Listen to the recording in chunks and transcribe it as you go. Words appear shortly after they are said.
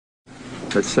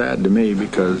It's sad to me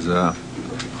because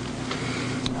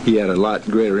he had a lot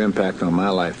greater impact on my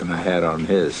life than I had on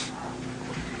his.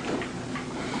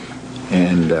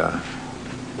 And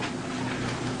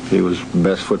he was the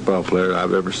best football player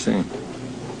I've ever seen.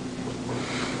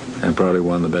 And probably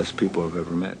one of the best people I've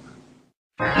ever met.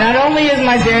 Not only is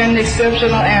my dad an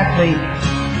exceptional athlete,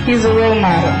 he's a role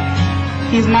model.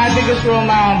 He's my biggest role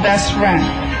model and best friend.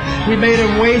 We made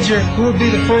a wager who would be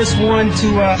the first one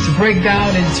to break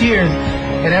down in tears.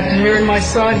 And after hearing my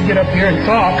son get up here and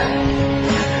talk,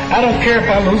 I don't care if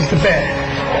I lose the bet.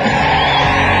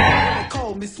 They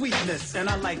call me Sweetness, and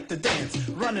I like to dance.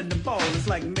 Running the ball is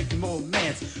like making more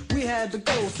mans. We had the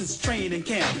goal since training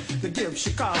camp to give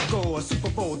Chicago a Super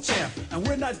Bowl champ. And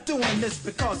we're not doing this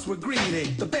because we're greedy.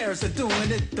 The Bears are doing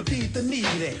it to feed the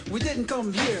needy. We didn't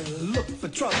come here to look for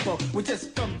trouble. We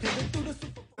just come here to do the Super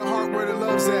Bowl. The heart where the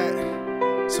love's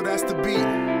at. So that's the beat.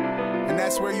 And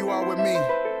that's where you are with me.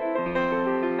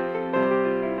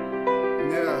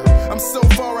 Yeah. I'm so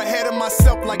far ahead of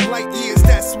myself like light years.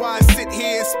 That's why I sit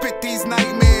here and spit these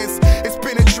nightmares. It's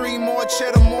been a dream, more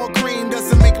cheddar, more green.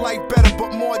 Doesn't make life better,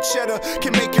 but more cheddar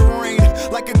can make it rain.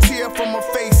 Like a tear from my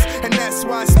face. And that's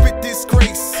why I spit this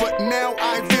grace. But now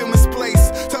I feel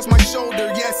misplaced. Touch my shoulder,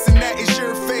 yes, and that is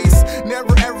your face.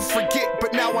 Never ever forget,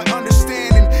 but now I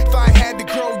understand. And if I had to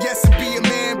grow, yes, I'd be a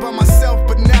man by myself.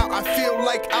 But now I feel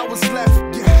like I was left.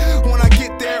 Yeah. When I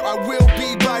get there, I will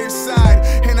be by your side.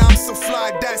 And I'm so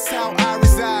fly, that's how I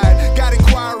reside. Got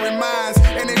inquiring minds,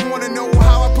 and they wanna know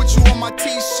how I put you on my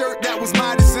t-shirt. That was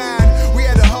my design. We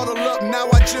had to huddle up, now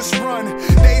I just run.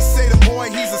 They say the boy,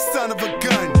 he's a son of a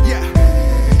gun. Yeah.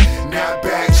 Not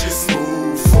back, just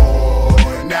move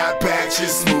forward. Not back,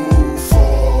 just move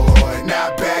forward.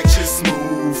 Not back, just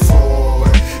move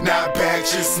forward. Not back,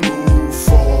 just move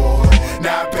forward.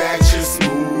 Not back, just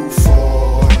move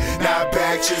forward. Not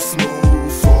back, just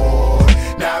move forward.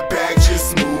 Not back,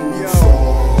 just move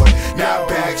forward. Not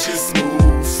back, just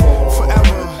move forward.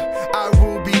 Forever, I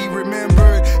will be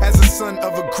remembered as a son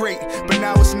of a great. But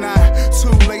now it's not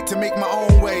too late to make my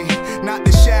own way. Not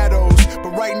the shadows,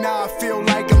 but right now I feel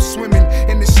like I'm swimming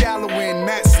in the shallow end.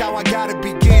 That's how I gotta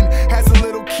begin. As a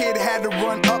little kid, had to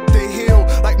run up the hill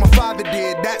like my father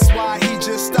did. That's why he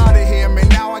just started him, and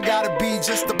now I gotta be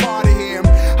just a part of him.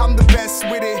 I'm the best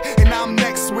with it, and I'm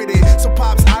next with it. So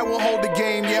pops, I will hold the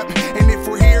game, yep. And if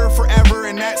we're here forever,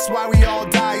 and that's why we all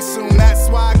die soon. That's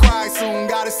why I cry soon,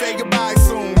 gotta say goodbye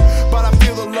soon. But I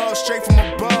feel the love straight from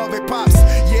above. Hey pops,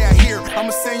 yeah, here, I'ma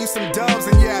send you some doves.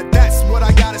 And yeah, that's what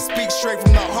I gotta speak straight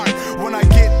from the heart. When I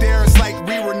get there, it's like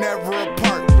we were never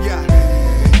apart, yeah.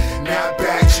 Not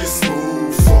back, just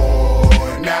move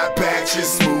forward. Not back,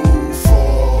 just move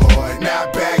forward.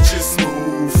 Not back, just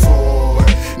move forward.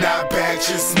 Not back,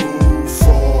 just move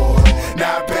forward.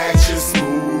 Not back, just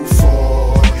move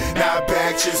forward. Not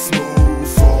back, just move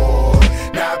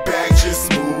forward. Not back,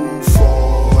 just move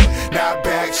forward. Not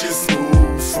back, just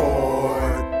move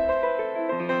forward.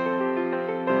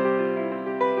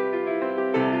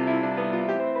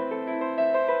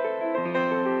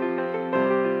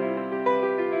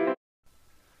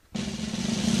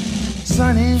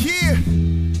 Sonny, Yeah.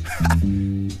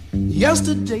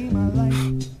 yesterday my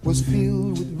life was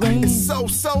filled with rain. It's so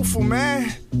soulful,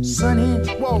 man. Sonny,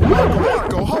 Whoa,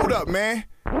 Marco, hold up, man.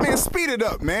 Man, speed it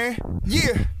up, man.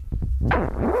 Yeah.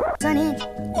 Sonny,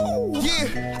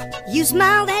 Yeah. you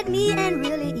smiled at me and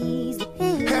really eased the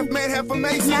pain. Half man, half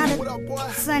amazing. Not What up, boy?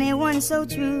 Sonny, one so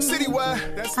true.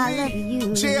 Citywide, that's I love me.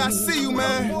 you. Jay, I see you,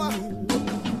 man.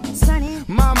 Sonny,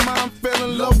 My mom fell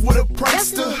in love with a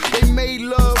prankster. They made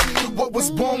love. What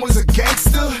was born was a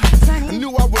gangster. I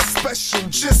knew I was special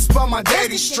just by my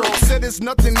daddy's stroke. Said there's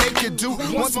nothing they could do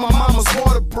once my mama's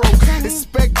water broke.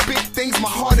 Expect big things, my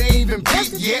heart ain't even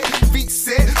beat yet. Feet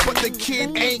set, but the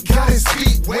kid ain't got his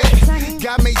feet wet.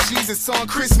 God made Jesus on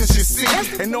Christmas, you see.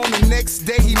 And on the next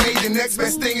day, he made the next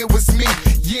best thing, it was me.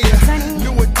 Yeah,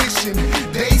 new edition.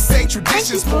 They say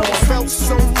traditions born. Felt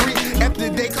so free after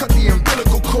they cut the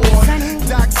umbilical cord.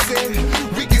 Doc said,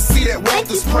 we can see that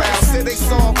Walter's proud. Said they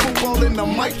saw football in the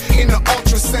mic in the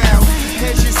ultrasound.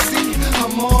 As you see,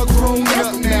 I'm all grown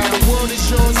up now. The world is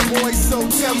yours, boy, so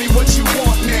tell me what you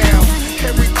want now.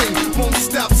 Everything won't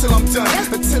stop till I'm done.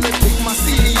 Until I pick my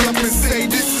CD up and say,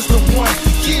 this is the one.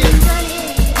 Yeah.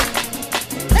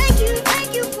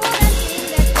 thank you for that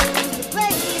thing that goes to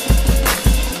play.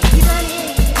 You done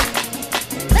it.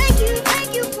 Thank you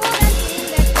for that thing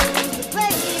that goes to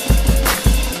play.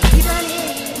 You done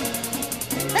it.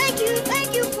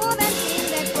 Thank you for that thing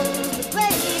that goes to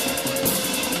play.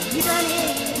 You done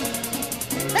it.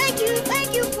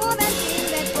 Thank you for that thing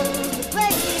that goes to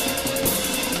play.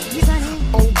 You done it.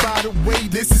 Oh, by the way,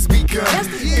 this has begun.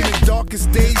 In the dark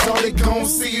darkest days, all they gon'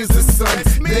 see is the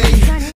sun. They